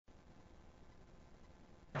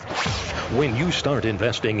When you start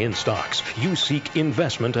investing in stocks, you seek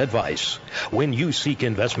investment advice. When you seek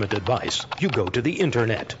investment advice, you go to the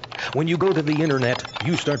internet. When you go to the internet,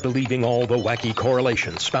 you start believing all the wacky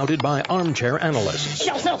correlations spouted by armchair analysts.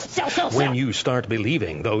 Sell. When you start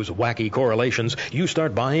believing those wacky correlations, you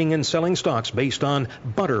start buying and selling stocks based on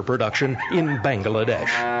butter production in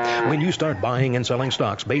Bangladesh. When you start buying and selling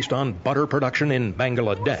stocks based on butter production in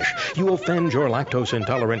Bangladesh, you offend your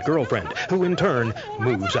lactose-intolerant girlfriend, who in turn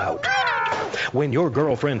moves out. When your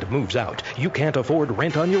girlfriend moves out, you can't afford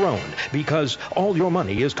rent on your own because all your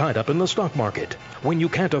money is tied up in the stock market. When you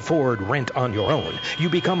can't afford rent on your own, you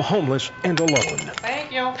become homeless and alone.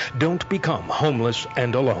 Thank you. Don't become homeless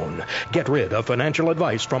and alone. Get rid of financial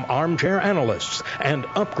advice from armchair analysts and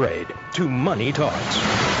upgrade to Money Talks.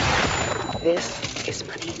 This is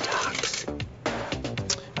Money Talks.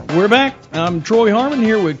 We're back. I'm Troy Harmon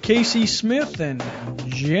here with Casey Smith and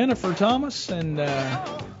Jennifer Thomas. And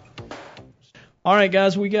all right,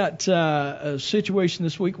 guys, we got a situation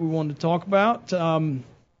this week we wanted to talk about.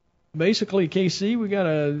 Basically, KC, we got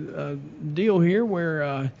a deal here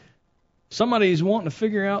where somebody's wanting to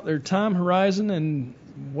figure out their time horizon and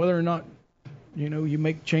whether or not, you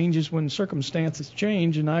make changes when circumstances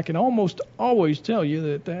change. And I can almost always tell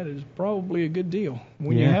you that is probably a good deal.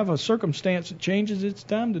 When you have a circumstance that changes, it's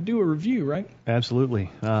time to do a review, right? Absolutely.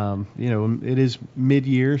 It is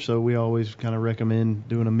mid-year, so we always kind of recommend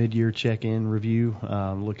doing a mid-year check-in review,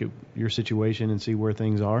 look at your situation and see where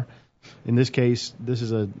things are. In this case, this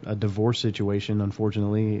is a divorce situation,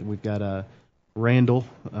 unfortunately. We've got Randall,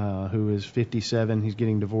 who is 57. He's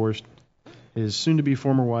getting divorced. His soon-to-be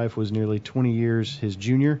former wife was nearly 20 years his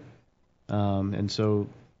junior, and so,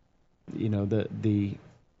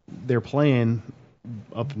 their plan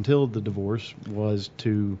up until the divorce was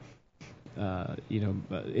to,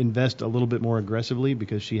 invest a little bit more aggressively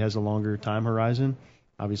because she has a longer time horizon.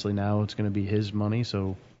 Obviously, now it's going to be his money,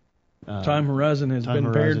 so time horizon has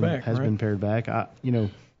been pared back. Been pared back.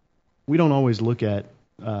 We don't always look at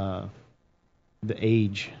the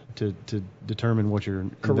age to determine what your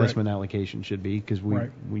investment allocation should be because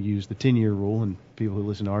we use the 10-year rule, and people who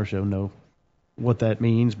listen to our show know what that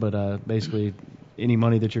means. But basically, any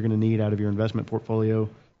money that you're going to need out of your investment portfolio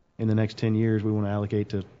in the next 10 years, we want to allocate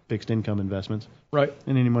to fixed income investments. Right.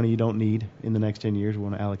 And any money you don't need in the next 10 years, we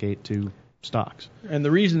want to allocate to stocks. And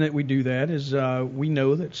the reason that we do that is we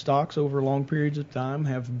know that stocks over long periods of time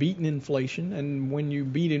have beaten inflation, and when you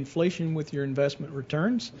beat inflation with your investment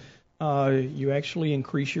returns, you actually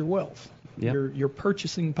increase your wealth, your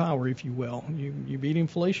purchasing power, if you will. You beat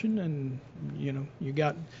inflation, and you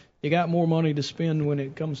got more money to spend when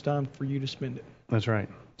it comes time for you to spend it. That's right.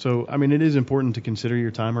 So it is important to consider your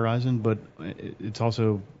time horizon, but it's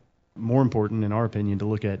also more important, in our opinion, to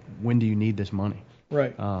look at when do you need this money.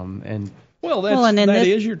 Right. Well, that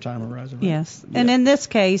is your time horizon, right? Yes. Yeah. And in this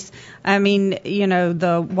case,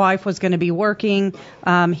 the wife was going to be working.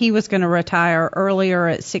 He was going to retire earlier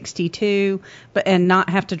at 62, and not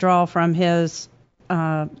have to draw from his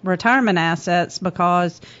retirement assets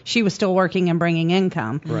because she was still working and bringing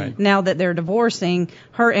income. Right. Now that they're divorcing,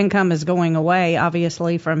 her income is going away,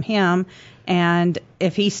 obviously, from him. And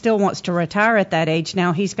if he still wants to retire at that age,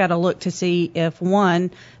 now he's got to look to see if, one,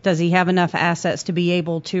 does he have enough assets to be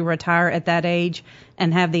able to retire at that age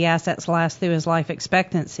and have the assets last through his life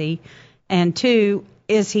expectancy? And two,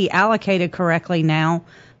 is he allocated correctly now?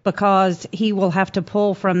 Because he will have to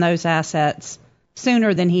pull from those assets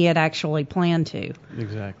sooner than he had actually planned to.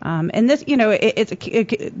 Exactly. And this,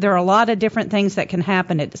 there are a lot of different things that can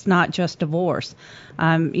happen. It's not just divorce.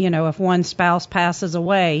 If one spouse passes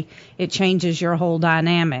away, it changes your whole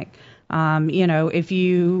dynamic. If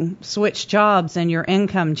you switch jobs and your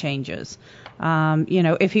income changes.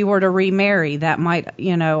 If he were to remarry, that might,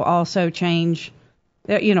 also change,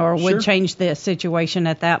 would change the situation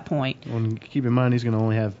at that point. Well, keep in mind, he's going to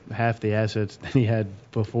only have half the assets that he had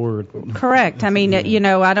before. Correct.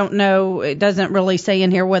 I don't know. It doesn't really say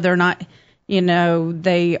in here whether or not, he's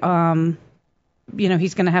going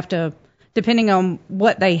to have to, depending on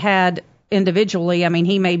what they had individually,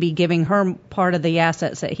 he may be giving her part of the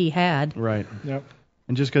assets that he had. Right. Yep.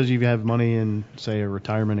 And just because you have money in, say, a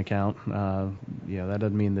retirement account, that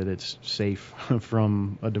doesn't mean that it's safe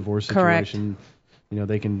from a divorce situation. Correct.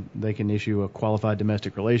 They can issue a qualified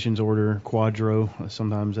domestic relations order, QDRO,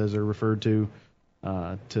 sometimes as they're referred to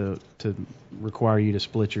require you to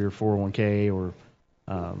split your 401k or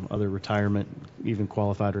other retirement, even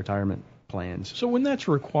qualified retirement plans. So when that's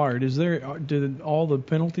required, do all the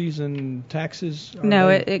penalties and taxes? No,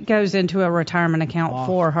 it goes into a retirement account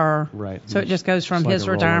for her. Right. So it just goes from It's like his a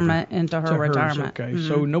rollover. retirement into her to hers, retirement. okay. Mhm.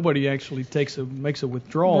 So nobody actually makes a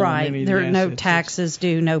withdrawal. On Right. any of There the are no assets. taxes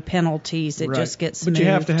due, no penalties. It Right. just gets But you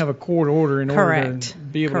have to moved. have a court order in order Correct. to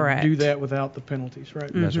be able Correct. to do that without the penalties, right?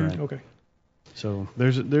 That's Mhm. right. Okay. So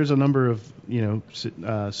there's a number of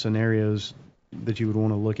scenarios that you would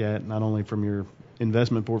want to look at, not only from your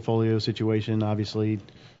investment portfolio situation, obviously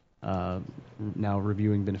now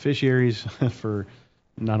reviewing beneficiaries for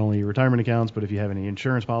not only your retirement accounts, but if you have any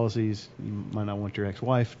insurance policies, you might not want your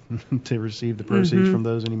ex-wife to receive the proceeds from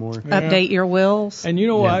those anymore. Yeah. Update your wills. And you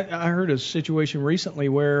know, Yeah. I heard a situation recently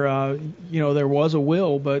where there was a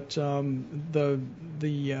will, but the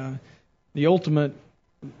ultimate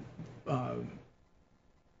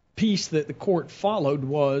piece that the court followed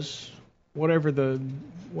was whatever the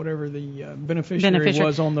beneficiary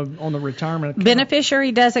was on the retirement account.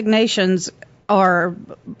 Beneficiary designations are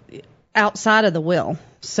outside of the will.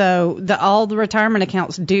 So all the retirement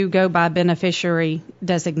accounts do go by beneficiary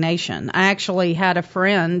designation. I actually had a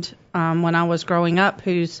friend when I was growing up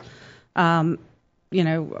whose,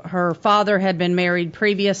 her father had been married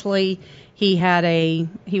previously. He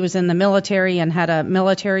was in the military and had a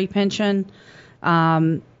military pension.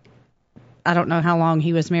 I don't know how long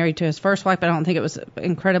he was married to his first wife, but I don't think it was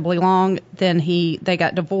incredibly long. Then they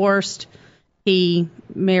got divorced. He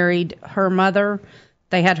married her mother.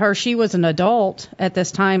 They had her. She was an adult at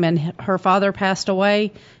this time, and her father passed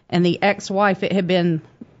away. And the ex-wife, he'd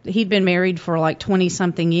been married for like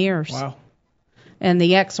 20-something years. Wow. And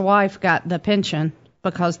the ex-wife got the pension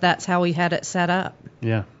because that's how he had it set up.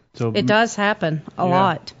 Yeah. So It does happen a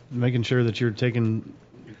lot. making sure that you're taking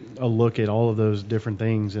a look at all of those different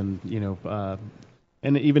things, and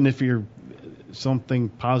and even if something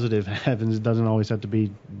positive happens, it doesn't always have to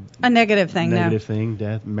be A negative thing, negative thing.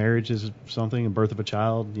 Death, marriage is something, and birth of a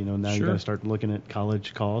child. Now you Sure. got to start looking at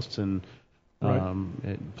college costs and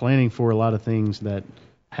Right. planning for a lot of things that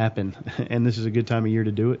happen. And this is a good time of year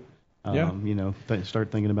to do it. Yeah.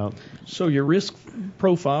 Start thinking about. So your risk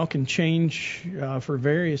profile can change for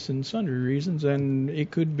various and sundry reasons, and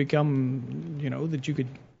it could become, that you could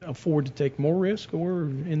afford to take more risk, or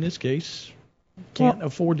in this case, can't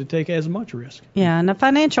afford to take as much risk. Yeah, and a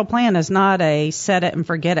financial plan is not a set it and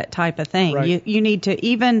forget it type of thing. Right. You need to,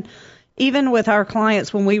 even with our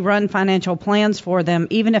clients, when we run financial plans for them,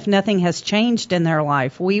 even if nothing has changed in their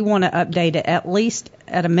life, we want to update it at least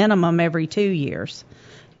at a minimum every 2 years.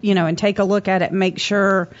 And take a look at it, make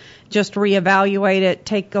sure, just reevaluate it,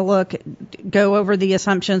 take a look, go over the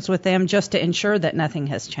assumptions with them just to ensure that nothing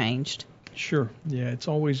has changed. Sure. Yeah, it's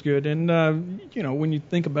always good. And, when you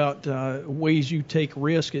think about ways you take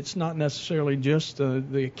risk, it's not necessarily just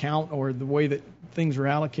the account or the way that things are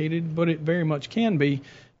allocated, but it very much can be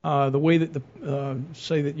the way that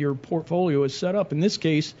say that your portfolio is set up. In this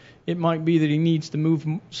case, it might be that he needs to move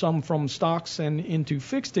some from stocks and into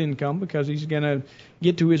fixed income because he's going to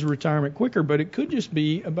get to his retirement quicker. But it could just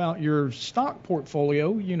be about your stock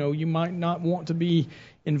portfolio. You might not want to be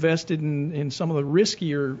invested in some of the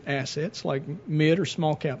riskier assets like mid or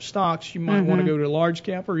small cap stocks. You might want to go to large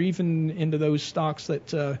cap or even into those stocks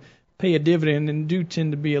that pay a dividend and do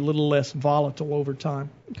tend to be a little less volatile over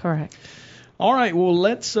time. Correct. All right, well,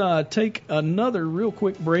 let's take another real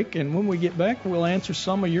quick break, and when we get back, we'll answer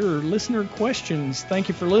some of your listener questions. Thank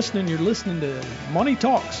you for listening. You're listening to Money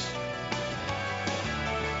Talks.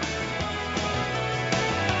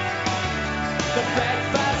 The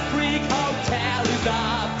Breakfast Creek Hotel is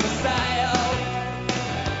up for sale.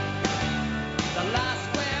 The last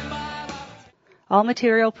square mile of... All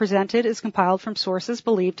material presented is compiled from sources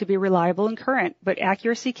believed to be reliable and current, but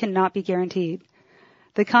accuracy cannot be guaranteed.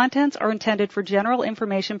 The contents are intended for general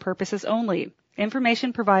information purposes only.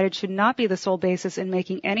 Information provided should not be the sole basis in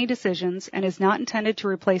making any decisions and is not intended to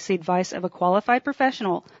replace the advice of a qualified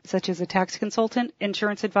professional, such as a tax consultant,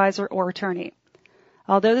 insurance advisor, or attorney.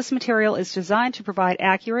 Although this material is designed to provide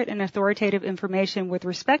accurate and authoritative information with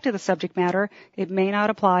respect to the subject matter, it may not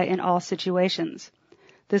apply in all situations.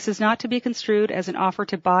 This is not to be construed as an offer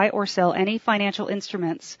to buy or sell any financial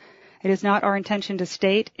instruments. It is not our intention to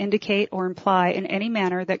state, indicate, or imply in any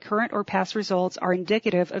manner that current or past results are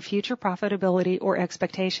indicative of future profitability or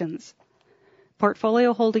expectations.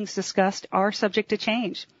 Portfolio holdings discussed are subject to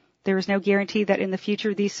change. There is no guarantee that in the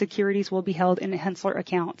future these securities will be held in Henssler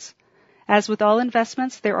accounts. As with all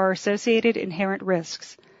investments, there are associated inherent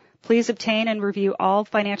risks. Please obtain and review all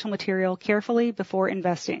financial material carefully before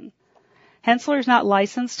investing. Henssler is not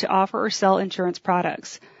licensed to offer or sell insurance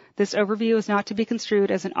products. This overview is not to be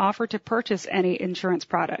construed as an offer to purchase any insurance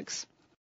products.